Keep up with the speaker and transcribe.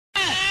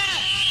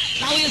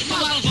Now we see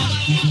Malvo.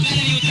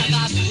 Many youth are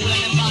gas school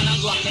and them born and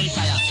go up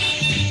inside.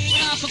 We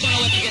don't have to go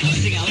nowhere to get a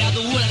singer. We have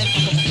the whole of them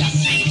to come up here.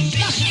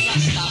 Flash it,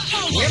 BLACKSTAR.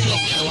 What's up,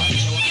 the one?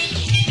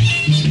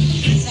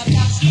 It's a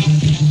BLACKSTAR.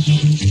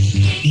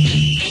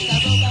 It's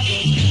a rubber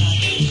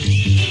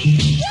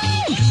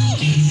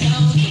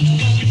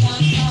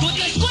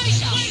Goodness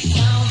gracious.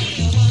 sound.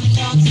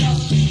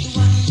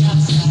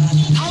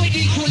 How we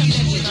do cool and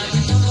deadly?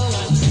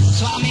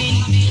 So I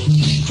mean,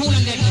 cool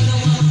and deadly.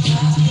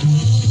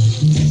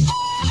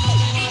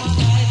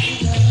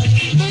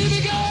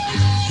 Baby girl.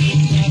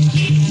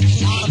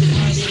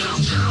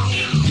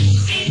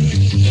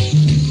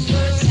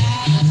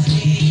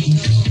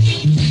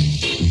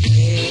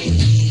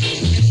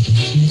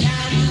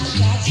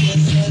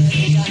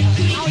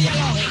 How you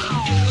love?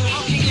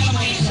 How can you love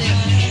myself?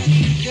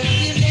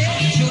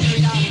 Junior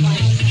dog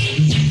fight.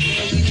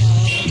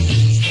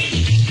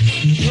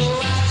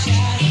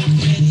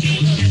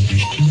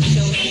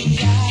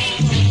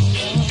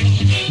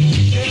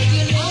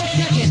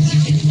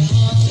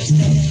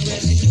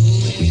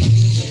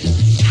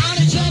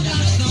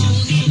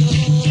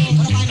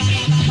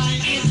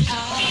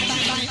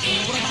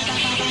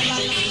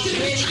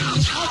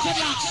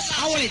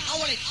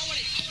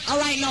 All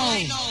right now,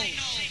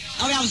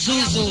 we have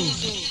Zuzu.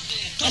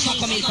 That's what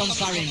coming from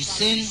foreign.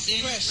 Sin.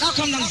 Now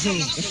come down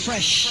Zuzu. It's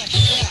fresh.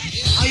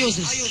 I'll use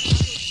this.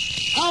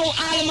 Oh, all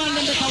the man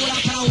them that will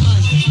have a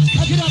woman.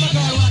 If you don't have a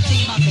girl, want to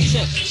think back and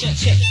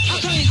check. I'll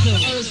come in too.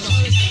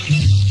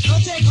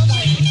 Don't take it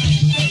back.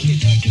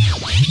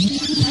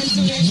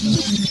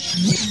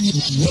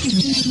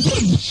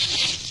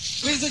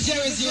 Where's the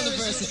Jerry's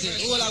University?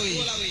 Who are we?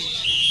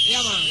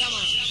 Yeah, man.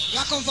 We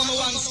come from a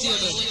one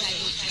stable.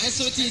 And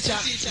so teacher,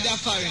 they're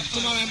foreign.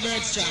 Tomorrow in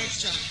Bergstrom.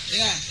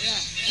 Yeah.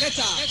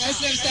 Later,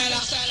 SM style.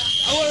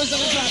 I want to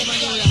drive my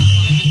new year.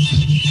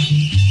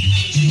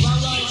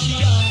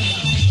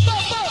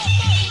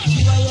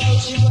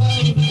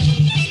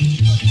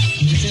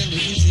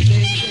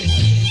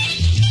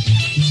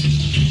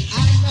 I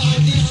know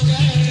this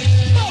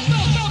girl.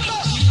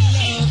 She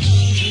loves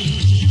me.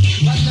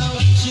 But now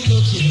she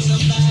looking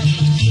somebody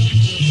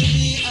to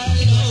be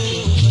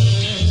alone.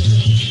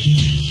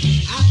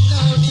 I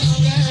know this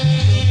girl.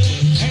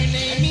 Her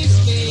name is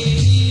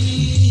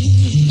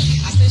Baby.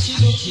 I said she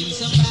looking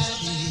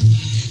somebody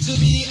to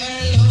be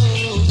her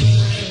lover.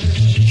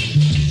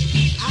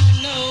 I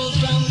know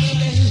from the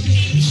day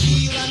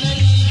she wanna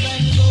leave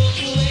and go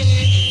away.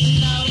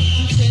 Now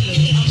to tell her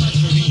how much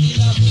I really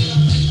love her.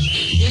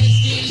 Yet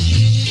still she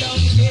really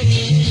don't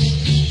care.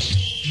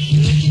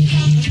 Looking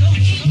down the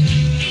road,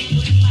 girl,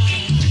 would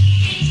find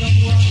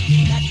someone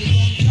that you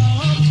can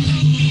talk to.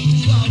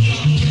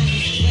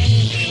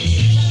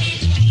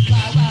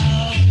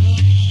 Wow.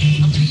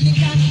 I'm feeling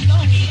kind of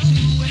lonely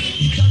too when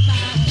it's your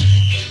time.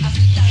 I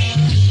sit down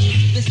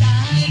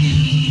beside you.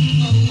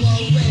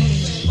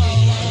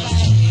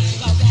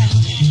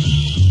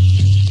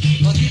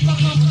 But if I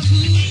come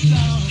too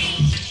strong,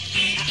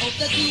 I hope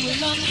that you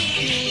will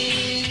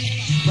understand.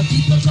 But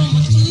if I come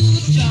too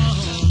strong,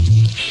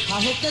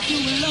 I hope that you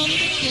will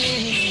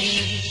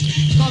understand.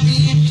 Come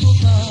in to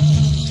the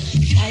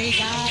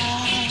tiger.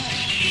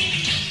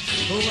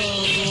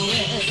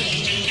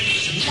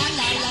 La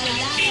la la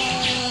la.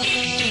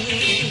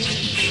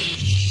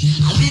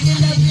 I really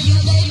love you,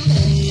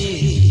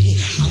 baby.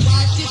 I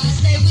want you to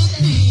stay with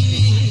me.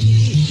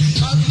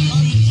 But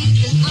really,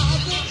 it's an hour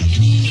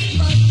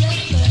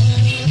forever.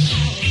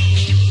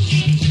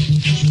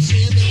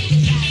 Share the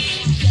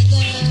life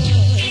together.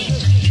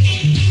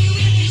 We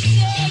will be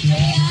so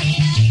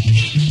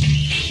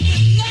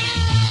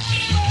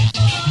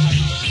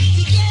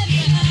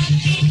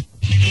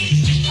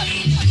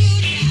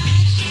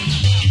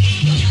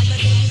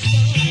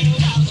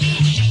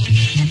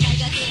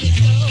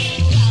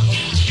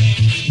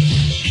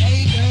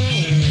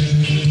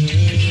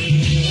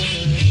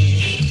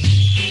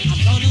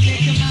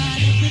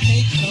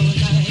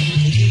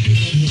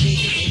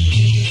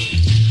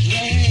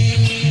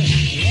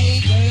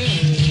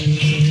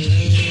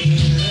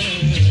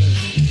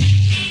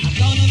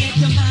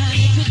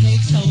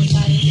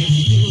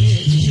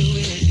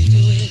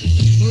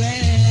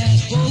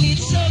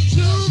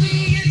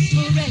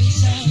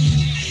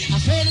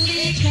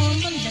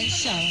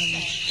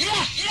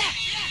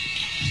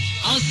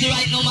see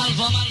right now,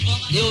 Malvo,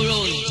 you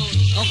roll.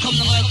 Don't come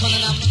no more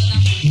calling up.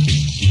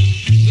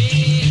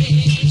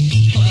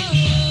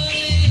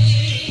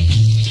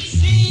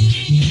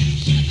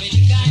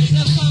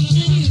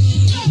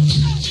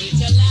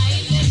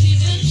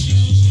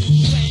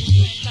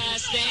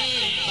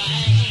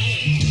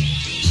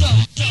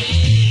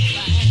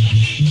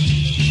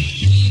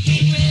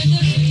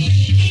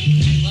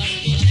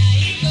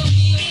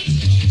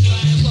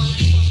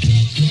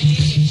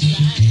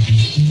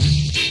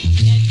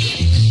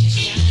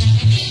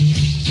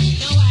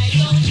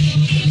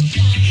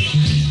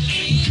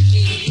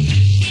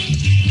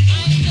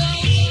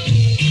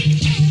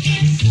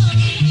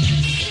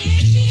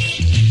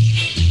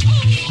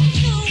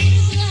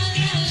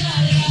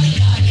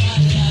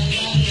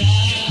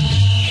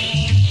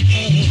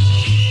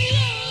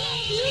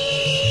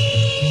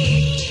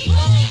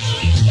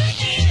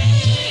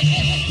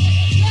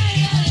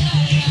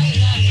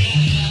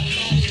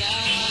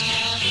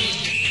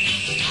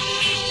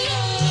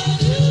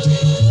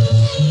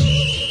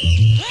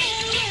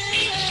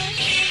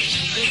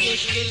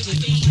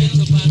 Get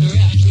up on the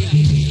rock,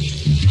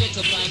 get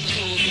up on the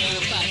home,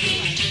 your body.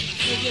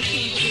 Move your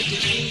feet with the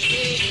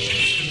music.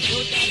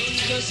 Go down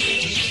to just let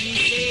the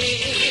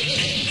music.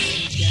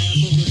 Can't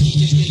move your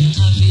feet if you're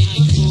not having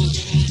your food.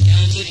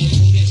 Can't do the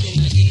move if you're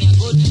not in a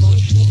good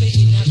mood. Move it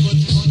in a good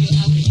mood, you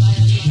have to buy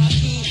a little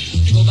too.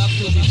 Go back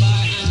to the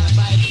bar and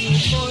buy 2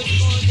 food.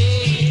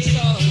 Stay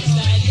so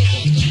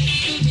silent.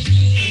 Do the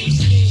news,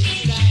 stay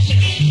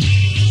silent.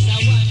 It's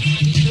a one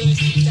and the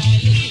first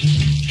silent.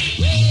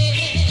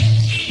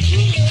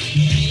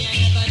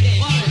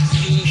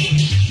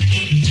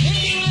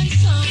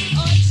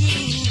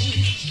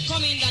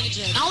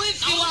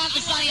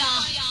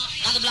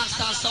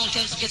 BLACKSTAR SOUND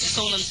comes to get your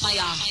soul on fire.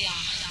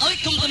 Now we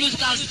come to the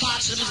musical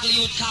part, the musical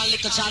youth called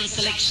Little Chance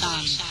Selection.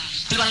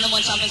 To one of the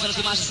one champions on the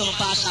commercial sound of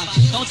passion.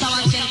 Now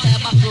someone can tell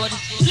back road,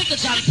 Little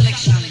Chance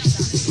Selection.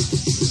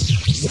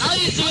 Now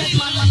you see it,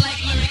 man like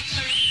me.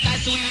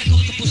 Guys, so we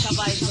come to push a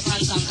vibe for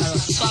Tan Sankara.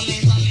 So I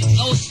mean,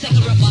 no step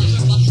up, man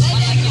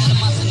like you the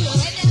massive.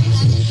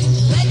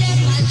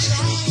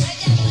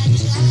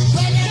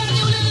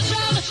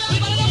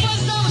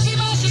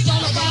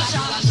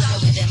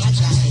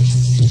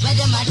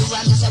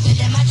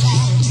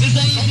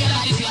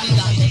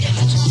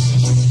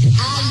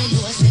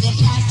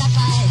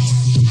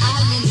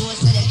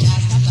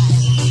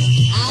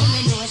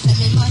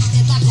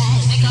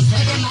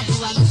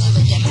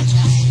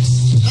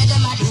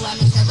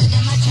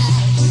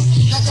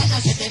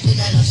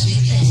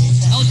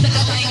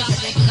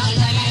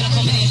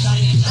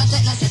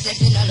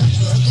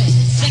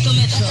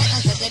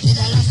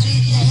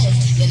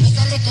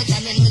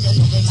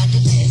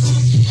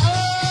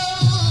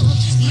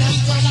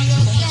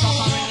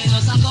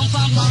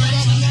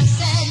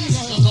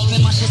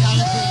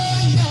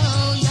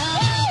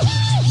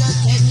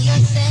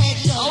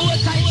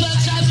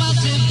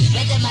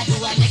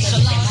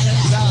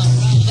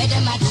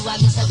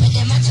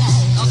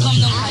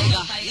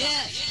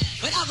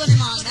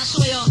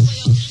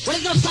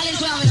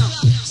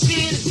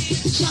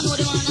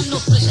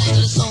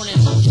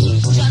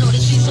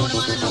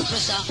 Comfortable.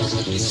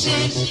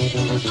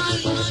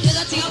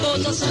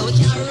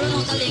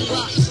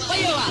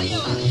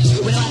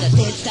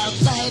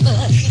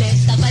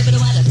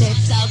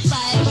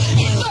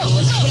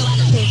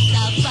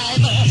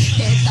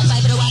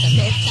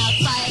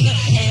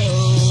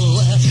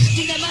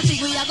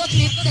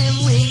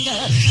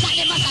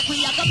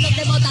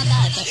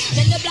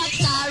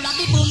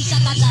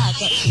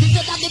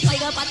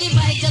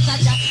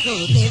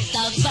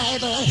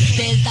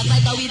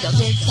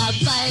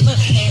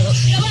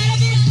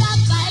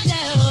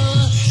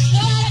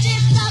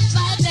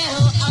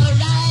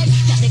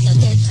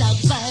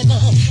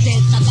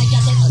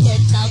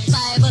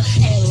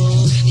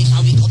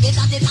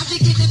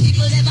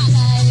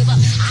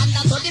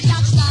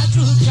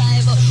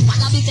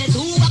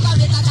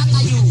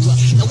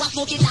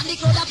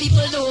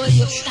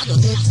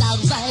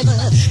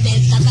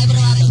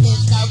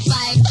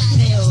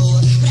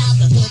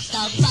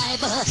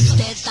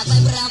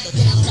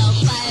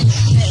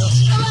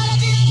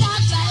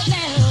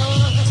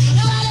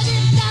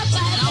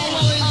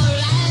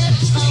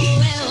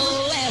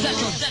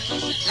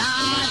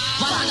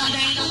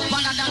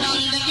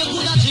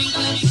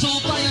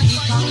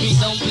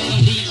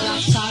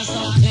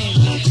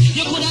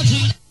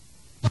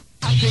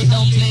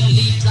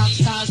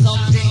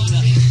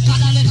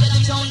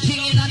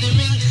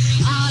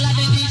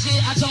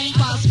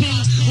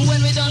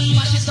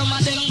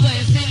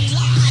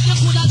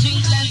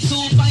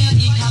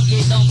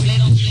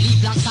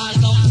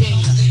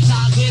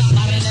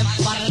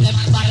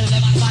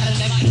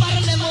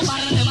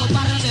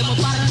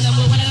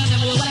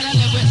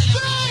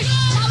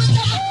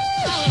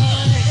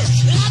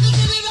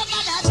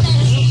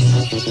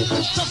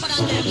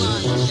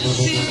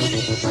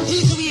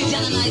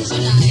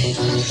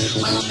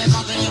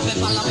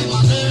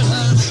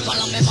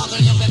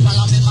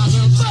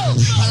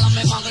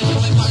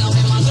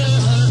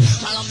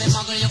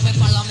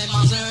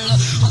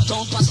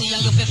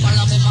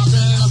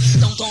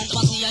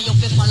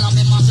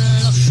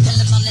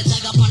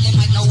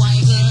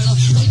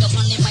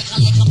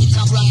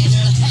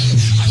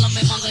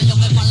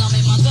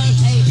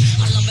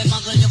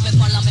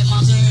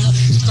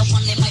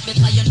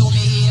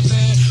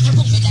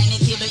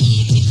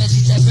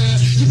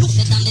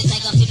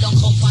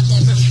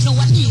 No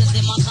one hears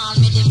them.